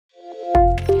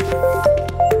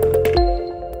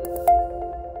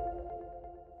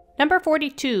Number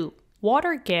 42.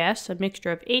 Water gas, a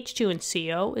mixture of H2 and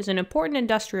CO, is an important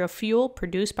industrial fuel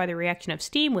produced by the reaction of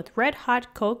steam with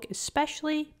red-hot coke,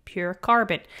 especially pure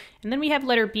carbon. And then we have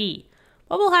letter B.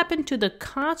 What will happen to the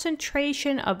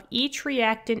concentration of each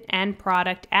reactant and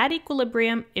product at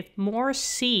equilibrium if more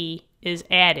C is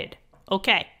added?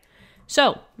 Okay,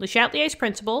 so Le Chatelier's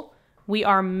principle, we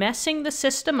are messing the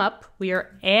system up. We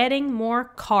are adding more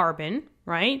carbon,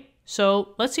 right?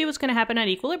 So let's see what's going to happen at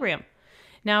equilibrium.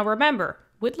 Now remember,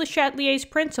 with Le Chatelier's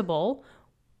principle,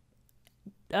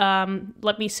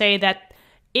 let me say that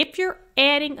if you're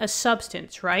adding a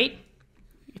substance, right?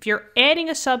 If you're adding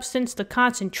a substance, the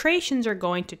concentrations are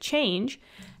going to change.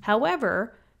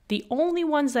 However, the only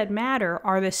ones that matter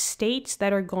are the states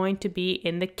that are going to be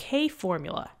in the K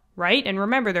formula, right? And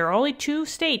remember, there are only two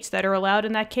states that are allowed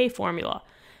in that K formula.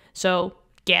 So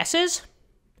gases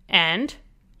and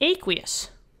aqueous.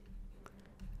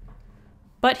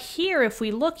 But here, if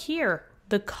we look here,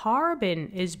 the carbon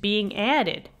is being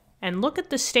added. And look at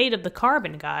the state of the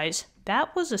carbon, guys.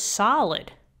 That was a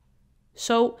solid.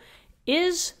 So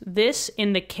is this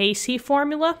in the Kc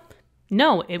formula?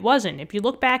 No, it wasn't. If you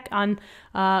look back on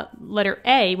letter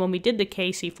A, when we did the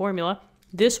Kc formula,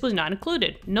 this was not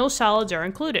included. No solids are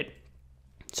included.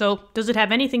 So does it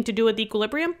have anything to do with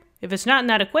equilibrium? If it's not in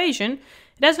that equation,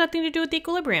 it has nothing to do with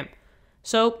equilibrium.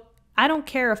 So I don't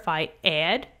care if I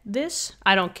add this.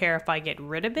 I don't care if I get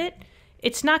rid of it.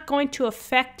 It's not going to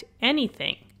affect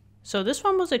anything. So this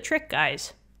one was a trick,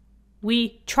 guys.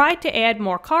 We tried to add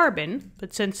more carbon,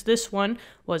 but since this one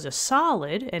was a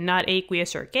solid and not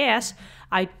aqueous or gas,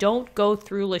 I don't go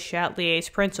through Le Chatelier's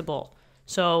principle.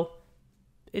 So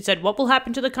it said, what will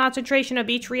happen to the concentration of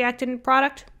each reactant and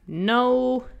product?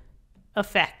 No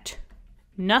effect.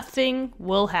 Nothing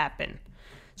will happen.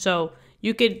 So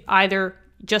you could either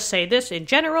just say this in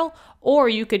general, or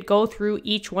you could go through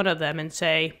each one of them and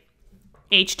say,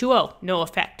 H2O, no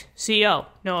effect. CO,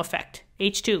 no effect.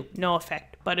 H2, no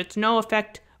effect. But it's no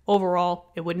effect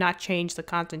overall. It would not change the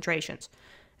concentrations.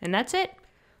 And that's it.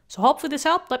 So hopefully this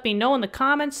helped. Let me know in the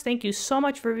comments. Thank you so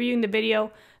much for viewing the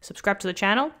video. Subscribe to the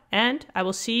channel, and I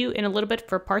will see you in a little bit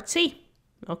for part C.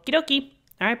 Okie dokie.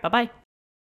 All right, bye-bye.